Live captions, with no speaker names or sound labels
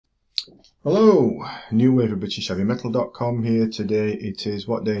Hello, NWOBHM here. Today it is,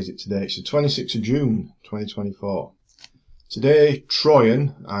 what day is it today? It's the 26th of June 2024. Today,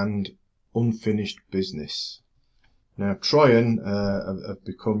 Troyen and Unfinished Business. Now, Troyen have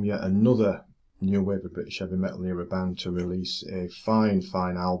become yet another new wave of British heavy metal era band to release a fine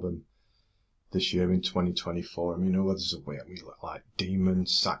album this year in 2024. I mean, others are like Demon,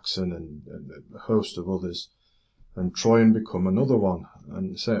 Saxon and a host of others. And Troyen become another one.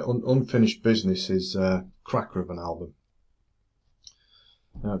 And so Unfinished Business is a cracker of an album.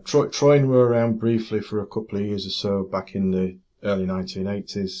 Now, Troyen were around briefly for a couple of years or so back in the early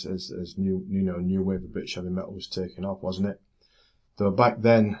 1980s as new wave of British heavy metal was taking off, wasn't it? Though back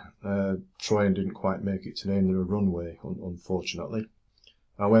then, Troyen didn't quite make it to the end of the runway, unfortunately.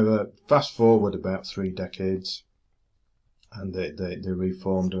 However, fast forward about 3 decades, and they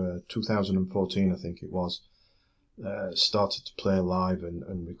reformed 2014, I think it was. Started to play live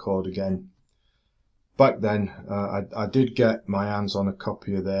and record again. Back then, I did get my hands on a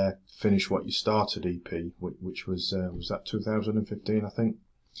copy of their Finish What You Started EP, which was that 2015, I think.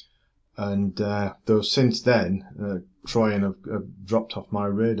 And though since then, Troyen have dropped off my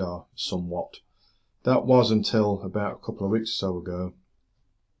radar somewhat. That was until about a couple of weeks or so ago,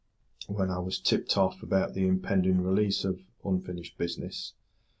 when I was tipped off about the impending release of Unfinished Business.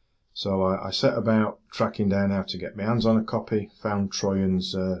 So I set about tracking down how to get my hands on a copy, found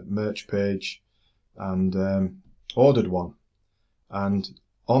Troyen's merch page, and ordered one. And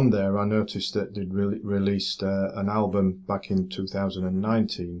on there I noticed that they'd released an album back in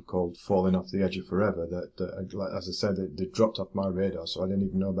 2019 called Falling Off the Edge of Forever that, as I said, they dropped off my radar, so I didn't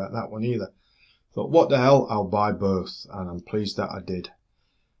even know about that one either. Thought, what the hell, I'll buy both, and I'm pleased that I did.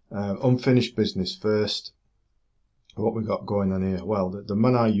 Unfinished Business first. What we got going on here? Well, the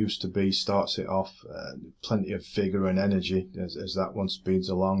Man I Used to Be starts it off, plenty of vigour and energy as that one speeds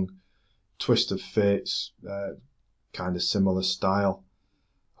along. Twist of Fate's kind of similar style.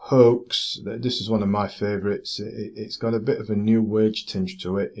 Hoax, this is one of my favourites. It's got a bit of a new wage tinge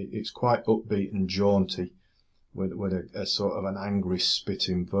to it. It's quite upbeat and jaunty with a sort of an angry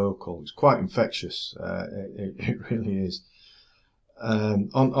spitting vocal. It's quite infectious, it really is.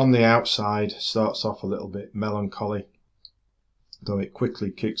 On the outside, starts off a little bit melancholy, though it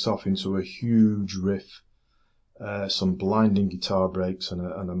quickly kicks off into a huge riff, some blinding guitar breaks and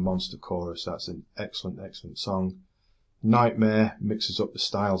a monster chorus. That's an excellent song. Nightmare mixes up the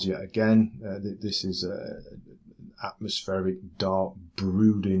styles yet again. This is an atmospheric, dark,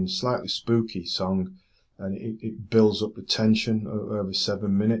 brooding, slightly spooky song, and it builds up the tension over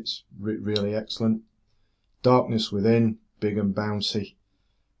 7 minutes. Really excellent. Darkness Within, big and bouncy.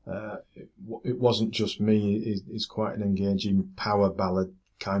 It wasn't just me. It's quite an engaging power ballad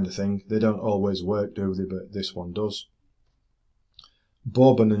kind of thing. They don't always work, do they? But this one does.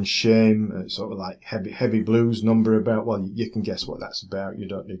 Bourbon and Shame, sort of like heavy blues number about, well, you can guess what that's about. You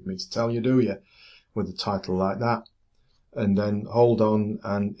don't need me to tell you, do you? With a title like that. And then Hold On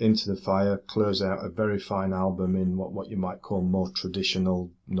and Into the Fire close out a very fine album in what you might call more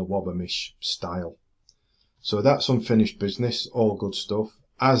traditional NWOBHM-ish style. So that's Unfinished Business, all good stuff,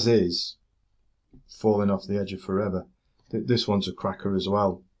 as is Falling Off the Edge of Forever. This one's a cracker as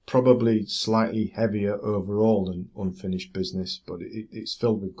well. Probably slightly heavier overall than Unfinished Business, but it's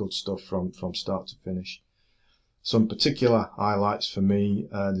filled with good stuff from start to finish. Some particular highlights for me,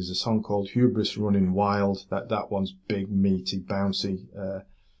 there's a song called Hubris Running Wild. That one's big, meaty, bouncy,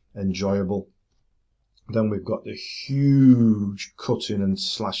 enjoyable. Then we've got the huge cutting and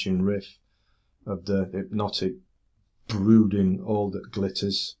slashing riff of the hypnotic, brooding All That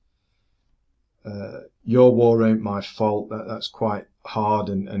Glitters. Your War Ain't My Fault, that's quite hard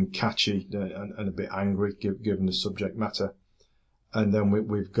and catchy and a bit angry given the subject matter. And then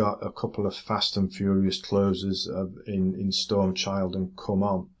we've got a couple of fast and furious closers in Storm Child and Come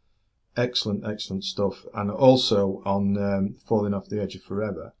On. Excellent stuff. And also on Falling Off the Edge of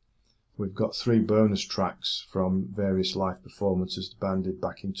Forever, we've got 3 bonus tracks from various live performances the band did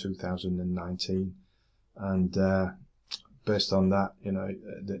back in 2019. And based on that,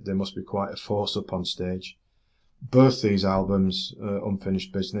 there must be quite a force up on stage. Both these albums,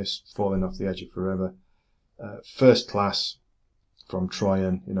 Unfinished Business, Falling Off the Edge of Forever, first class from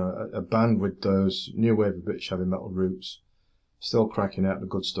Troyen. A band with those new wave of British heavy metal roots, still cracking out the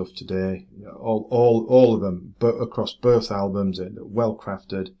good stuff today. All of them, across both albums, well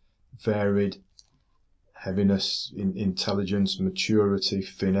crafted, varied, heaviness, intelligence, maturity,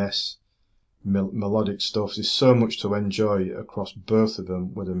 finesse, melodic stuff. There's so much to enjoy across both of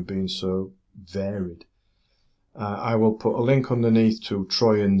them, with them being so varied. I will put a link underneath to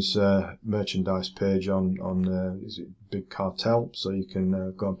Troyen's merchandise page on is it Big Cartel, so you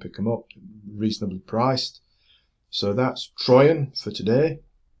can go and pick them up, reasonably priced. So that's Troyen for today.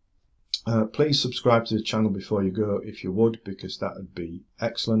 Please subscribe to the channel before you go if you would, because that would be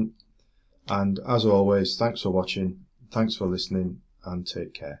excellent. And as always, thanks for watching, thanks for listening, and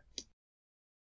take care.